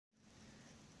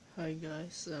Hi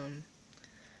guys, I'm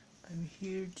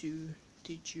here to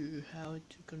teach you how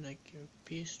to connect your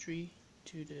PS3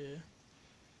 to the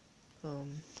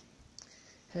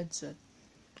headset.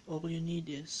 All you need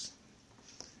is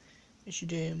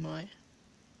HDMI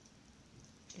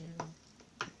and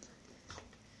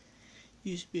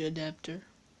USB adapter.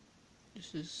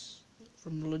 This is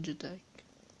from Logitech,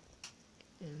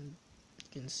 and you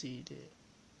can see the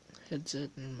headset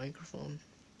and microphone.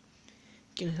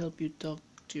 It can help you talk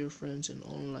to your friends in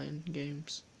online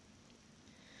games.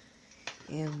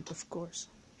 And of course,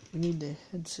 we need the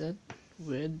headset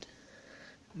with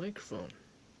microphone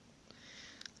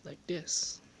like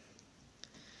this.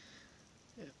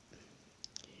 Yep.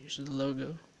 Here's the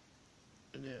logo.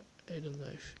 Yeah, I don't know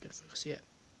if you can focus yet.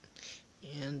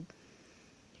 And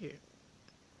here.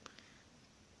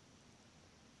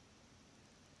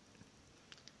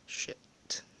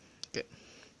 Shit. Okay.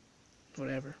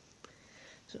 Whatever.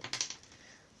 So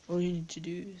all you need to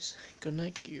do is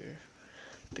connect your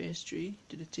PS3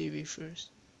 to the TV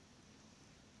first.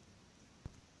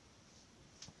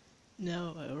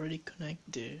 Now I already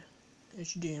connect the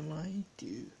HDMI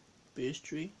to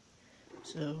PS3,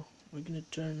 so we're gonna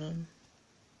turn on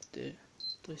the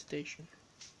PlayStation.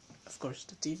 Of course,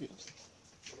 the TV.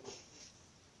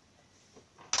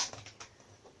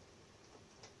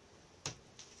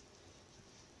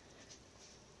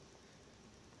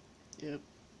 Yep.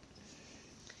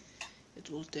 It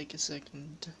will take a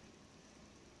second.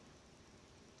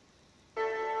 Oh,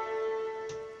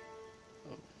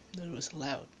 that was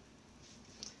loud.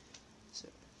 So,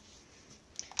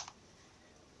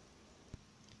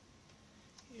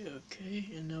 yeah, okay,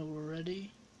 and now we're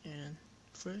ready. And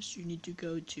first, you need to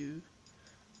go to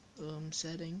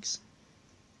settings,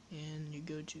 and you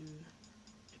go to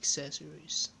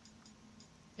accessories.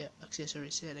 Yeah,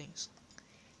 accessory settings,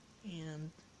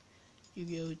 and you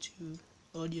go to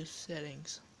audio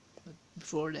settings. But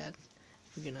before that,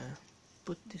 we're gonna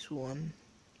put this one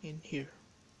in here.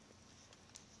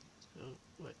 So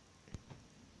what?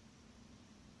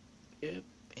 Yep,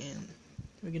 and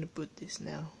we're gonna put this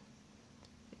now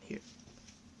in here.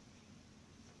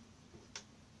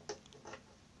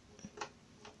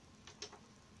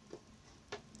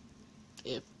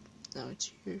 Yep, now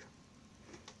it's here.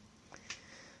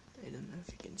 I don't know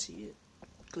if you can see it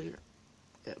clear.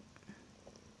 Yep.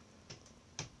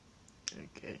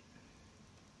 Okay.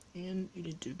 And you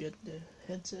need to get the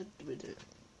headset with the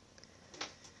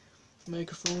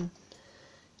microphone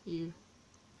here.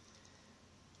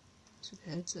 So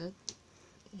the headset,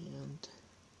 and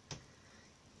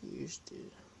here's the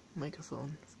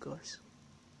microphone, of course.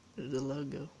 The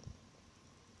logo.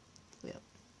 Yep.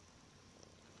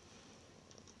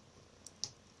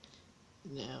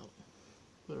 Now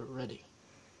we're ready.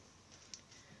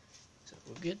 So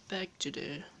we'll get back to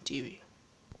the TV.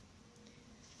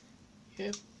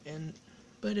 Yep, and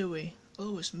by the way,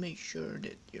 always make sure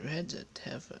that your headset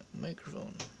have a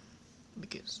microphone,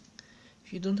 because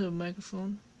if you don't have a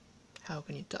microphone, how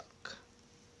can you talk?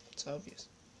 It's obvious.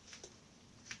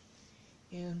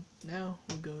 And now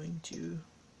we're going to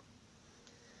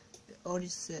the audio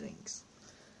settings.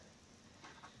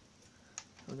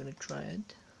 We're gonna try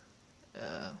it.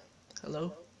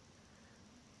 Hello?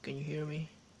 Can you hear me?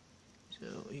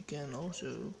 So you can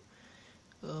also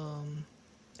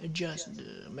adjust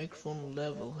the microphone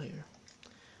level here.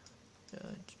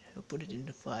 I'll put it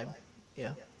into 5.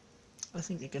 Yeah, I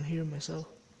think I can hear myself.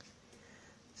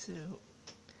 So,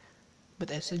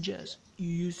 but I suggest you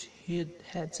use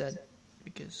headset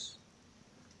because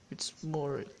it's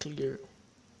more clear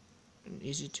and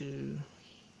easy to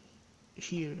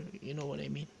hear. You know what I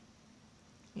mean?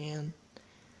 And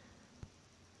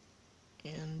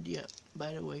yeah.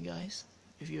 By the way, guys,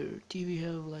 if your TV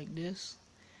have like this,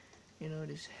 you know,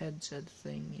 this headset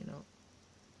thing, you know,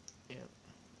 yeah,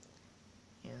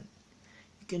 and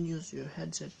you can use your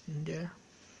headset in there.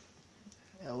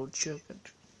 I will check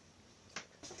it.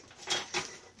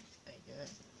 Okay.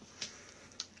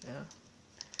 Yeah.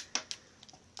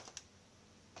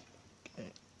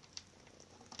 Okay.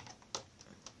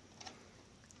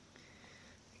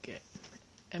 Okay.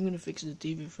 I'm gonna fix the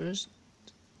TV first.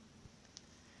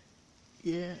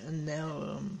 Yeah, and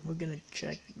now we're gonna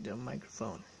check the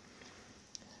microphone.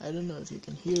 I don't know if you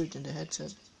can hear it in the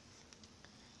headset.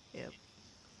 Yep.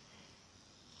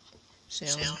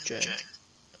 Sound check.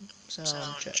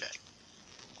 Sound check.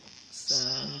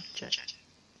 Sound check.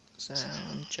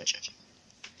 Sound check.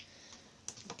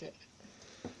 Okay.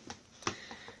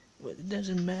 But it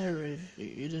doesn't matter if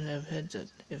you don't have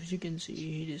headset. If you can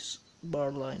see these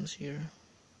bar lines here,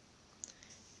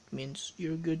 it means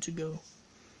you're good to go.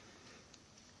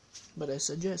 But I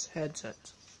suggest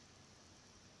headset.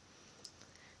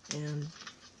 and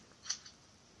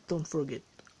don't forget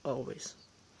always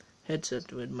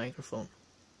headset with microphone.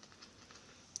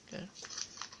 Okay.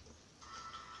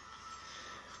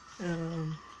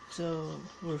 So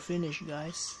we're finished,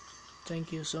 guys.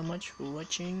 Thank you so much for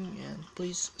watching, and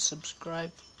please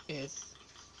subscribe. If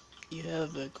you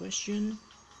have a question,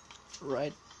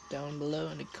 write down below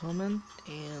in the comment,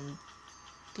 and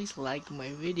please like my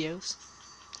videos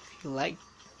if you like.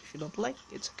 If you don't like,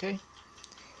 it's okay.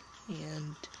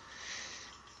 And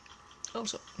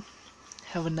also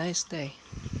have a nice day.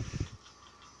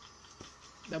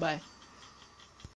 Bye bye.